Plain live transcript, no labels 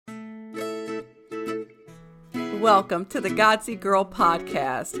welcome to the Godsey Girl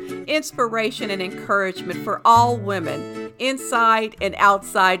Podcast, inspiration and encouragement for all women inside and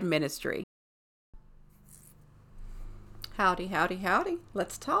outside ministry. Howdy, howdy, howdy.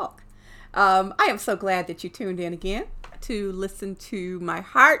 Let's talk. I am so glad that you tuned in again to listen to my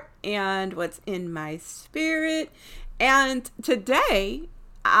heart and what's in my spirit. And today,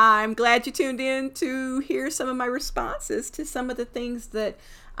 I'm glad you tuned in to hear some of my responses to some of the things that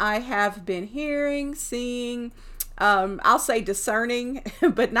I have been hearing, seeing, I'll say discerning,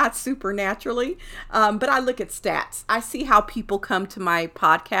 but not supernaturally. But I look at stats. I see how people come to my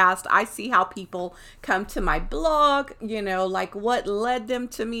podcast. I see how people come to my blog, like what led them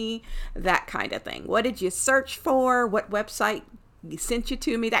to me, that kind of thing. What did you search for? What website sent you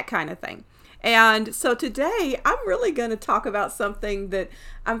to me? That kind of thing. And so today I'm really going to talk about something that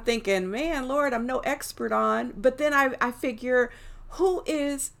I'm thinking, man, Lord, I'm no expert on. But then I figure, who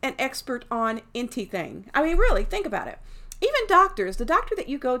is an expert on anything? I mean, really, think about it. Even doctors, the doctor that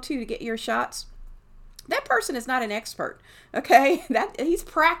you go to get your shots, that person is not an expert, okay? That he's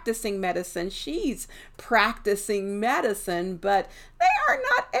practicing medicine. She's practicing medicine, but they are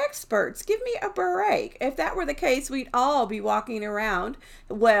not experts. Give me a break. If that were the case, we'd all be walking around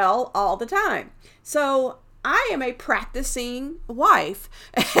well all the time. So I am a practicing wife.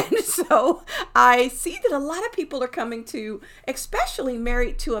 And so I see that a lot of people are coming to, especially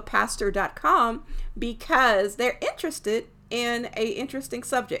marriedtoapastor.com, because they're interested in an interesting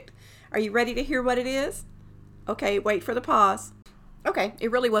subject. Are you ready to hear what it is? Okay, wait for the pause. Okay, it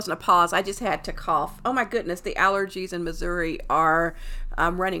really wasn't a pause. I just had to cough. Oh my goodness, the allergies in Missouri are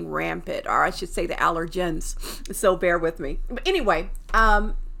running rampant, or I should say the allergens. So bear with me. But anyway,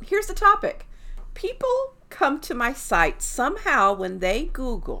 here's the topic. People come to my site somehow when they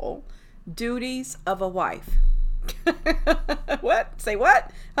Google duties of a wife. What? Say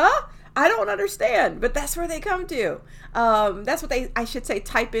what? Huh? I don't understand, but that's where they come to. That's what I should say,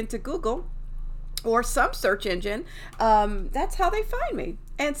 type into Google or some search engine. That's how they find me.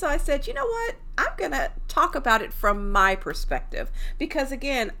 And so I said, you know what? I'm going to talk about it from my perspective, because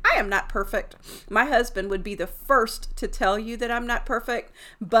again, I am not perfect. My husband would be the first to tell you that I'm not perfect,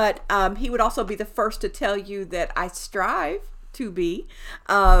 but he would also be the first to tell you that I strive to be.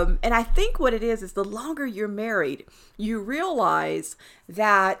 And I think what it is the longer you're married, you realize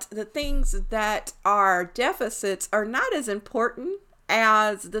that the things that are deficits are not as important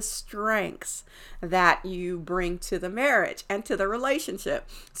as the strengths that you bring to the marriage and to the relationship.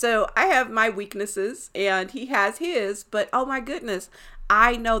 So I have my weaknesses and he has his, but oh my goodness,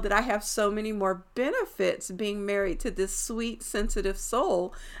 I know that I have so many more benefits being married to this sweet, sensitive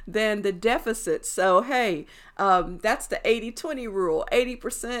soul than the deficits. So, hey, that's the 80-20 rule.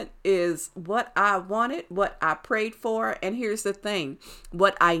 80% is what I wanted, what I prayed for. And here's the thing,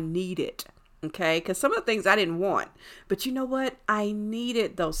 what I needed. Okay, because some of the things I didn't want, but you know what? I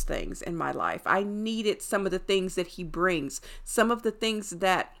needed those things in my life. I needed some of the things that he brings, some of the things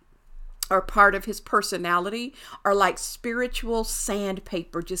that are part of his personality are like spiritual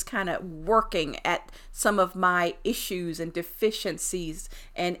sandpaper, just kind of working at some of my issues and deficiencies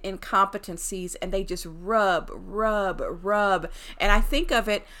and incompetencies, and they just rub. And I think of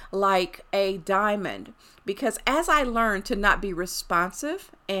it like a diamond, because as I learn to not be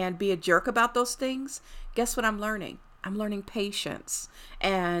responsive and be a jerk about those things, guess what I'm learning? I'm learning patience,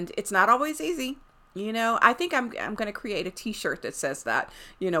 and it's not always easy. I think I'm going to create a t-shirt that says that,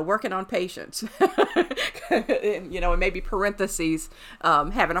 working on patience, and maybe parentheses,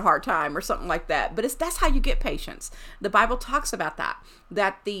 having a hard time or something like that. But that's how you get patience. The Bible talks about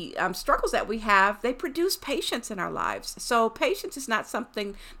that the struggles that we have, they produce patience in our lives. So patience is not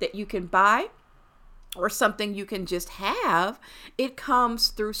something that you can buy or something you can just have. It comes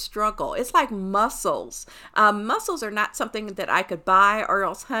through struggle. It's like muscles. Muscles are not something that I could buy, or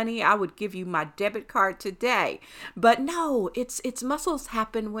else, honey, I would give you my debit card today. But no, it's muscles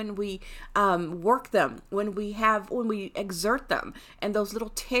happen when we work them, when we exert them, and those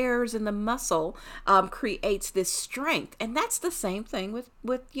little tears in the muscle creates this strength. And that's the same thing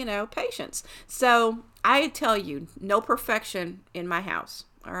with patience. So I tell you, no perfection in my house.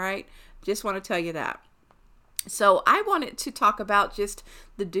 All right. Just want to tell you that. So I wanted to talk about just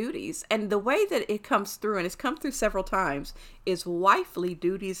the duties, and the way that it comes through, and it's come through several times, is wifely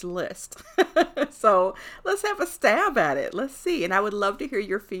duties list. So let's have a stab at it. Let's see. And I would love to hear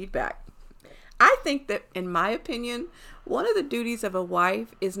your feedback. I think that, in my opinion, one of the duties of a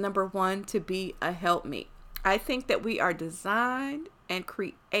wife is, number one, to be a helpmeet. I think that we are designed and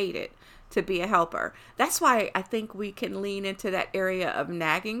created to be a helper. That's why I think we can lean into that area of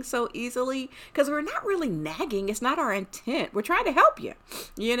nagging so easily, because we're not really nagging. It's not our intent. We're trying to help you,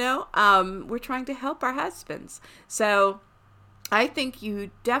 we're trying to help our husbands. So I think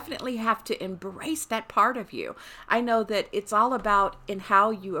you definitely have to embrace that part of you. I know that it's all about in how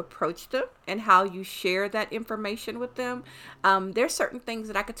you approach them and how you share that information with them. There's certain things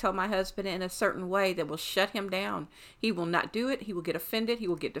that I could tell my husband in a certain way that will shut him down. He will not do it. He will get offended. He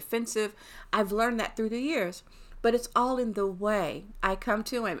will get defensive. I've learned that through the years. But it's all in the way I come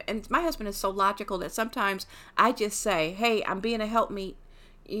to him. And my husband is so logical that sometimes I just say, hey, I'm being a helpmeet.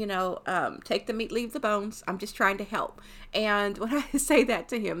 Take the meat, leave the bones. I'm just trying to help. And when I say that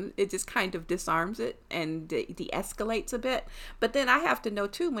to him, it just kind of disarms it and de-escalates a bit. But then I have to know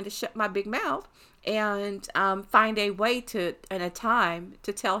too when to shut my big mouth and find a way and a time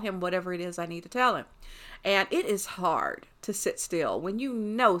to tell him whatever it is I need to tell him. And it is hard to sit still when you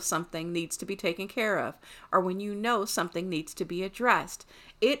know something needs to be taken care of, or when you know something needs to be addressed.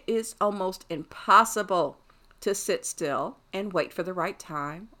 It is almost impossible to sit still and wait for the right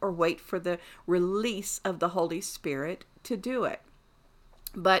time or wait for the release of the Holy Spirit to do it.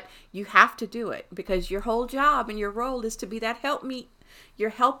 But you have to do it because your whole job and your role is to be that helpmeet. You're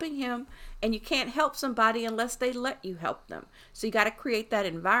helping him, and you can't help somebody unless they let you help them. So you got to create that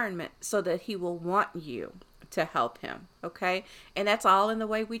environment so that he will want you to help him. Okay. And that's all in the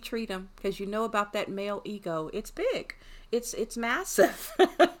way we treat him, because about that male ego. It's big. It's massive.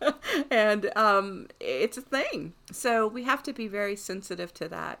 And it's a thing. So we have to be very sensitive to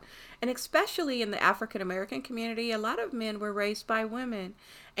that. And especially in the African American community, a lot of men were raised by women.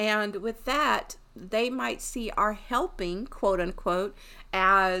 And with that, they might see our helping, quote unquote,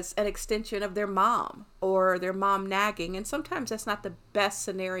 as an extension of their mom or their mom nagging. And sometimes that's not the best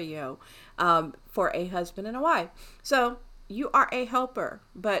scenario for a husband and a wife. So you are a helper,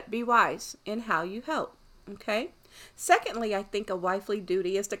 but be wise in how you help. Okay. Secondly, I think a wifely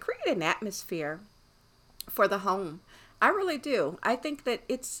duty is to create an atmosphere for the home. I really do. I think that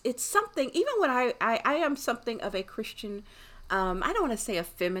it's something, even when I am something of a Christian, I don't want to say a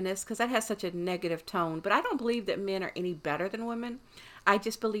feminist because that has such a negative tone, but I don't believe that men are any better than women. I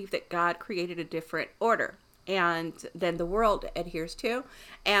just believe that God created a different order and then the world adheres to.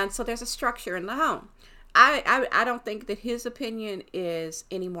 And so there's a structure in the home. I don't think that his opinion is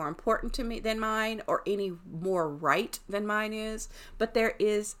any more important to me than mine or any more right than mine is, but there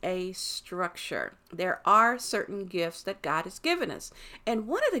is a structure. There are certain gifts that God has given us. And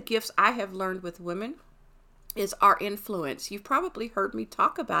one of the gifts I have learned with women is our influence. You've probably heard me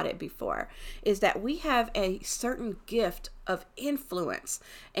talk about it before, is that we have a certain gift of influence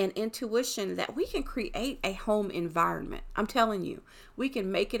and intuition that we can create a home environment. I'm telling you, we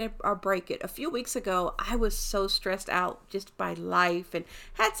can make it or break it. A few weeks ago, I was so stressed out just by life and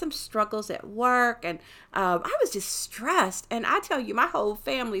had some struggles at work, and I was just stressed. And I tell you, my whole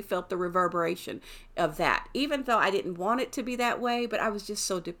family felt the reverberation of that, even though I didn't want it to be that way, but I was just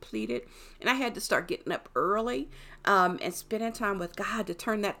so depleted, and I had to start getting up early and spending time with God to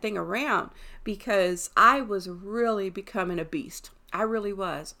turn that thing around, because I was really becoming a beast. I really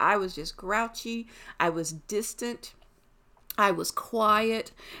was. I was just grouchy. I was distant. I was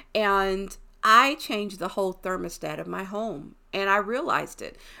quiet, and I changed the whole thermostat of my home. And I realized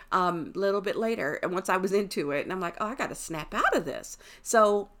it a little bit later. And once I was into it, and I'm like, oh, I got to snap out of this.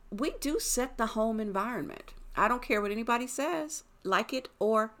 So we do set the home environment. I don't care what anybody says, like it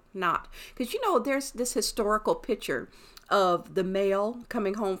or not. Because, there's this historical picture of the male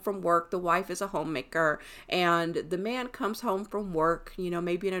coming home from work. The wife is a homemaker, and the man comes home from work,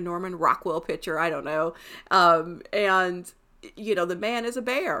 maybe in a Norman Rockwell picture, I don't know. And the man is a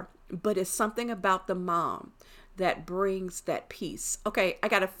bear, but it's something about the mom that brings that peace. Okay, I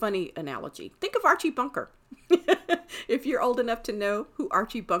got a funny analogy. Think of Archie Bunker. If you're old enough to know who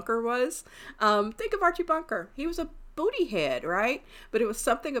Archie Bunker was, think of Archie Bunker. He was a booty head, right? But it was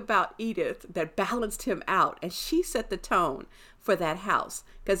something about Edith that balanced him out, and she set the tone for that house.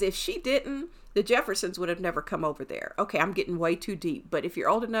 Because if she didn't, the Jeffersons would have never come over there. Okay, I'm getting way too deep, but if you're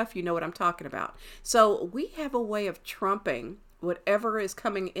old enough, you know what I'm talking about. So we have a way of trumping whatever is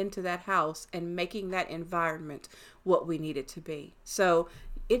coming into that house and making that environment what we need it to be. So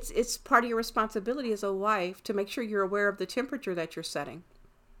it's part of your responsibility as a wife to make sure you're aware of the temperature that you're setting.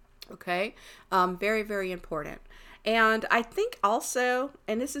 Okay, very, very important. And I think also,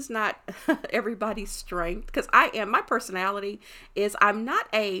 and this is not everybody's strength, because my personality is I'm not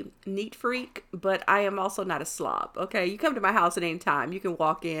a neat freak, but I am also not a slob. Okay. You come to my house at any time, you can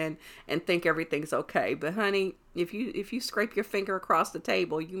walk in and think everything's okay. But honey, If you scrape your finger across the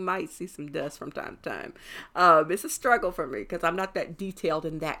table, you might see some dust from time to time. It's a struggle for me because I'm not that detailed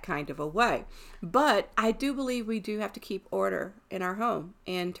in that kind of a way. But I do believe we do have to keep order in our home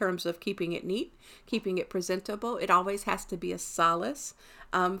in terms of keeping it neat, keeping it presentable. It always has to be a solace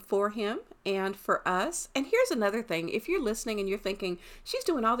for him and for us. And here's another thing. If you're listening and you're thinking, she's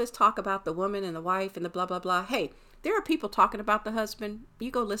doing all this talk about the woman and the wife and the blah, blah, blah. Hey, there are people talking about the husband.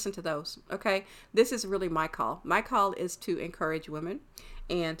 You go listen to those. Okay. This is really my call. My call is to encourage women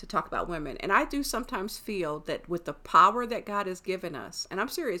and to talk about women. And I do sometimes feel that with the power that God has given us, and I'm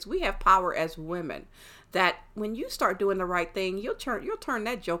serious, we have power as women, that when you start doing the right thing, you'll turn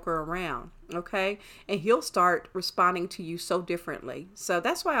that joker around, okay? And he'll start responding to you so differently. So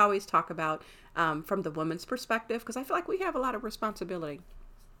that's why I always talk about from the woman's perspective, because I feel like we have a lot of responsibility.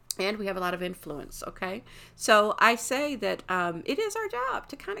 And we have a lot of influence, okay? So I say that it is our job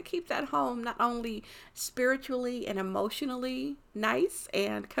to kind of keep that home not only spiritually and emotionally nice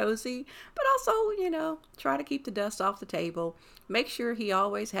and cozy, but also, try to keep the dust off the table. Make sure he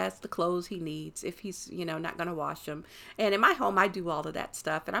always has the clothes he needs if he's, not going to wash them. And in my home, I do all of that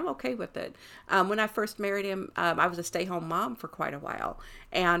stuff, and I'm okay with it. When I first married him, I was a stay-home mom for quite a while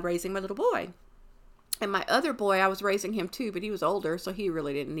and raising my little boy. And my other boy, I was raising him too, but he was older, so he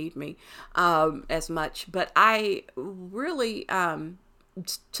really didn't need me as much. But I really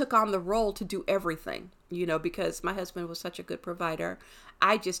took on the role to do everything, because my husband was such a good provider.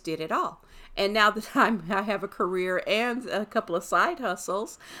 I just did it all. And now that I have a career and a couple of side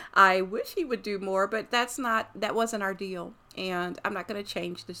hustles, I wish he would do more, but that wasn't our deal. And I'm not going to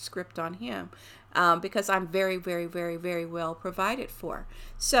change the script on him because I'm very, very, very, very well provided for.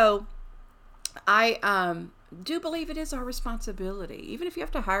 So I do believe it is our responsibility, even if you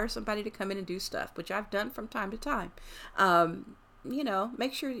have to hire somebody to come in and do stuff, which I've done from time to time.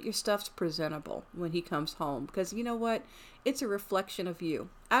 Make sure that your stuff's presentable when he comes home, because you know what? It's a reflection of you.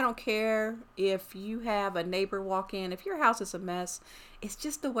 I don't care if you have a neighbor walk in. If your house is a mess, it's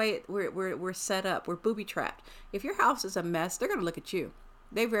just the way we're set up. We're booby trapped. If your house is a mess, they're going to look at you.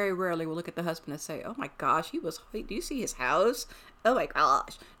 They very rarely will look at the husband and say, oh my gosh, do you see his house? Oh my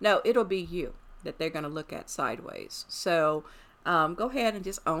gosh. No, it'll be you that they're going to look at sideways. So go ahead and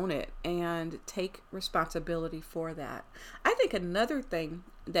just own it and take responsibility for that. I think another thing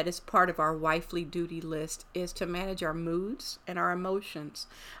that is part of our wifely duty list is to manage our moods and our emotions,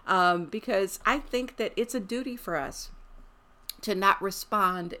 because I think that it's a duty for us to not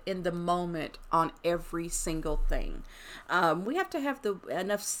respond in the moment on every single thing. We have to have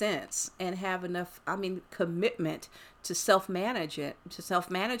enough sense and have enough, commitment to self-management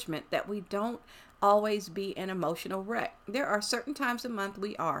that we don't always be an emotional wreck. There are certain times a month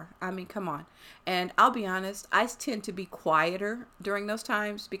we are. Come on. And I'll be honest, I tend to be quieter during those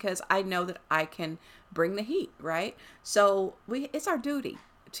times because I know that I can bring the heat, right? So it's our duty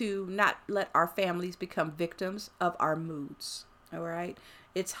to not let our families become victims of our moods. All right.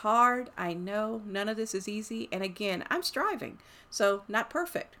 It's hard. I know none of this is easy. And again, I'm striving. So not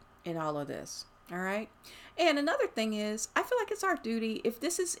perfect in all of this. All right. And another thing is, I feel like it's our duty, if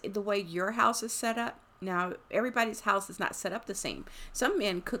this is the way your house is set up. Now, everybody's house is not set up the same. Some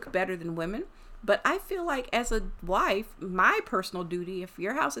men cook better than women. But I feel like as a wife, my personal duty, if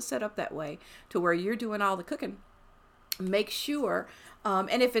your house is set up that way to where you're doing all the cooking, make sure,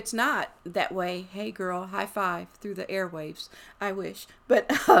 and if it's not that way, hey girl, high five through the airwaves. I wish. But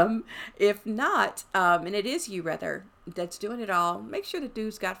if not, and it is you rather that's doing it all, make sure the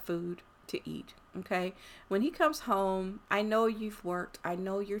dude's got food to eat. Okay. When he comes home, I know you've worked. I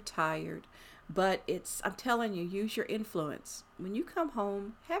know you're tired, but I'm telling you, use your influence. When you come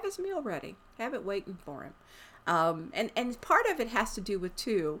home, have his meal ready. Have it waiting for him. And part of it has to do with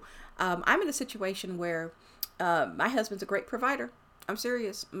too, I'm in a situation where my husband's a great provider. I'm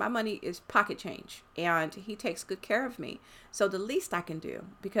serious. My money is pocket change and he takes good care of me. So the least I can do,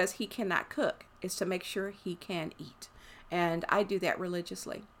 because he cannot cook, is to make sure he can eat. And I do that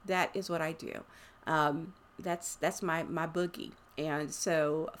religiously. That is what I do. That's my boogie. And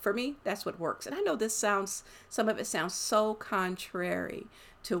so for me, that's what works. And I know some of it sounds so contrary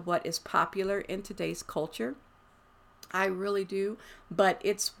to what is popular in today's culture. I really do, but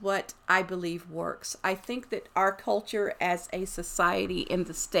it's what I believe works. I think that our culture as a society in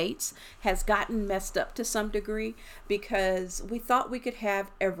the States has gotten messed up to some degree because we thought we could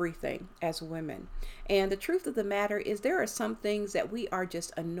have everything as women. And the truth of the matter is there are some things that we are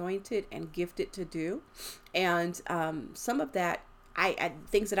just anointed and gifted to do. And some of that,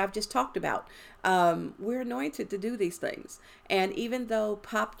 things that I've just talked about, we're anointed to do these things. And even though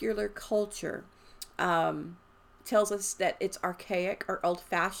popular culture, tells us that it's archaic or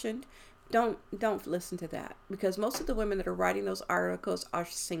old-fashioned, don't listen to that, because most of the women that are writing those articles are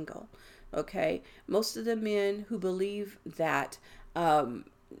single. Okay, most of the men who believe that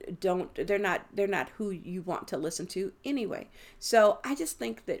don't they're not who you want to listen to anyway. So I just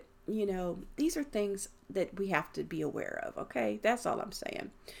think that, these are things that we have to be aware of. Okay, that's all I'm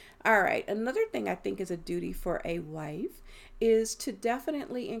saying. All right, another thing I think is a duty for a wife is to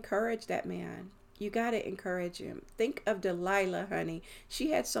definitely encourage that man. You got to encourage him. Think of Delilah, honey.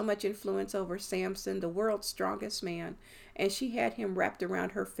 She had so much influence over Samson, the world's strongest man, and she had him wrapped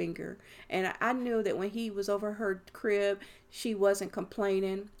around her finger. And I knew that when he was over her crib, she wasn't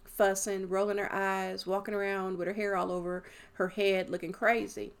complaining, fussing, rolling her eyes, walking around with her hair all over her head, looking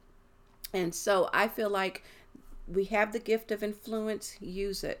crazy. And so I feel like we have the gift of influence.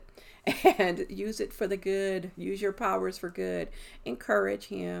 Use it, and use it for the good. Use your powers for good. Encourage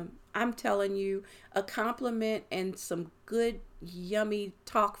him. I'm telling you, a compliment and some good, yummy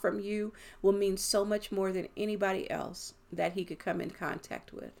talk from you will mean so much more than anybody else that he could come in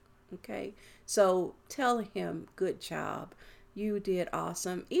contact with. Okay, so tell him, good job. You did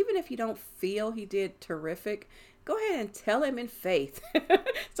awesome. Even if you don't feel he did terrific, go ahead and tell him in faith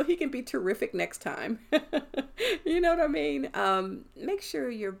so he can be terrific next time. You know what I mean? Make sure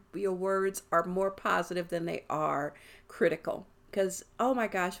your words are more positive than they are critical, because, oh my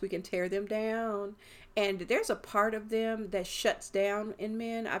gosh, we can tear them down. And there's a part of them that shuts down in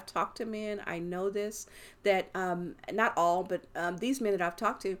men. I've talked to men, I know this, that not all, but these men that I've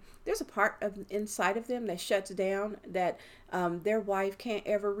talked to, there's a part of inside of them that shuts down, that their wife can't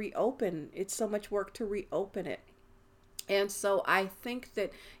ever reopen. It's so much work to reopen it. And so I think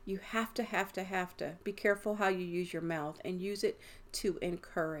that you have to be careful how you use your mouth, and use it to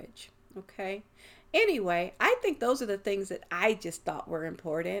encourage. Okay. Anyway, I think those are the things that I just thought were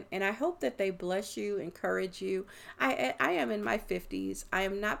important, and I hope that they bless you, encourage you. I am in my 50s. I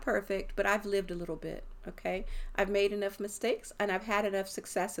am not perfect, but I've lived a little bit. Okay. I've made enough mistakes, and I've had enough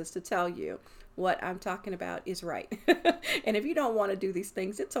successes to tell you what I'm talking about is right. And if you don't want to do these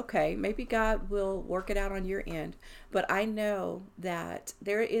things, it's okay. Maybe God will work it out on your end. But I know that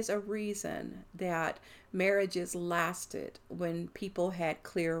there is a reason that marriages lasted when people had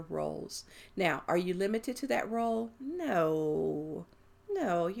clear roles. Now, are you limited to that role? No.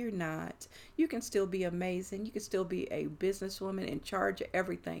 No, you're not. You can still be amazing. You can still be a businesswoman in charge of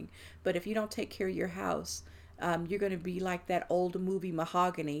everything. But if you don't take care of your house, you're going to be like that old movie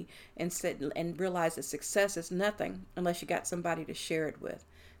Mahogany, and sit and realize that success is nothing unless you got somebody to share it with.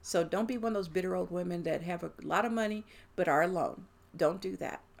 So don't be one of those bitter old women that have a lot of money but are alone. Don't do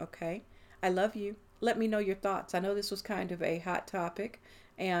that. Okay. I love you. Let me know your thoughts. I know this was kind of a hot topic,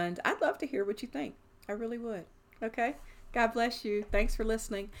 and I'd love to hear what you think. I really would. Okay. God bless you. Thanks for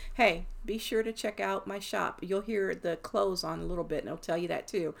listening. Hey, be sure to check out my shop. You'll hear the clothes on a little bit, and I'll tell you that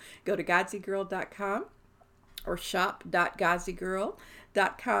too. Go to godsygirl.com or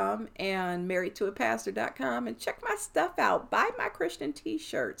shop.godsygirl.com and marriedtoapastor.com, and check my stuff out. Buy my Christian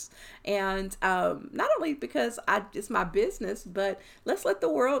t-shirts. And not only because it's my business, but let's let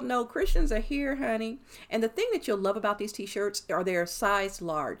the world know Christians are here, honey. And the thing that you'll love about these t-shirts are they're size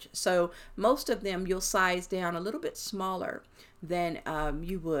large. So most of them you'll size down a little bit smaller than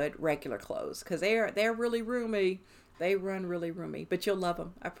you would regular clothes, because they're really roomy. They run really roomy, but you'll love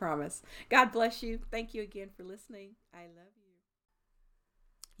them. I promise. God bless you. Thank you again for listening. I love you.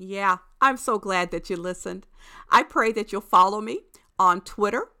 Yeah, I'm so glad that you listened. I pray that you'll follow me on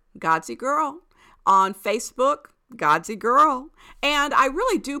Twitter, Godsy Girl, on Facebook, Godsy Girl. And I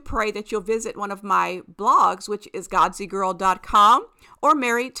really do pray that you'll visit one of my blogs, which is godsygirl.com or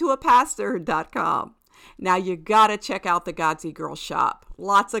marriedtoapastor.com. Now you gotta check out the Godsy Girl shop.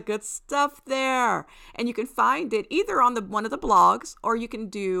 Lots of good stuff there. And you can find it either on one of the blogs, or you can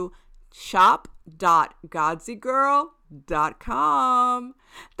do shop.godsygirl.com.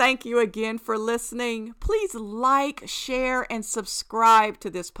 Thank you again for listening. Please like, share, and subscribe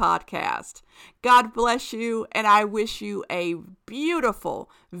to this podcast. God bless you, and I wish you a beautiful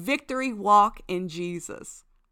victory walk in Jesus.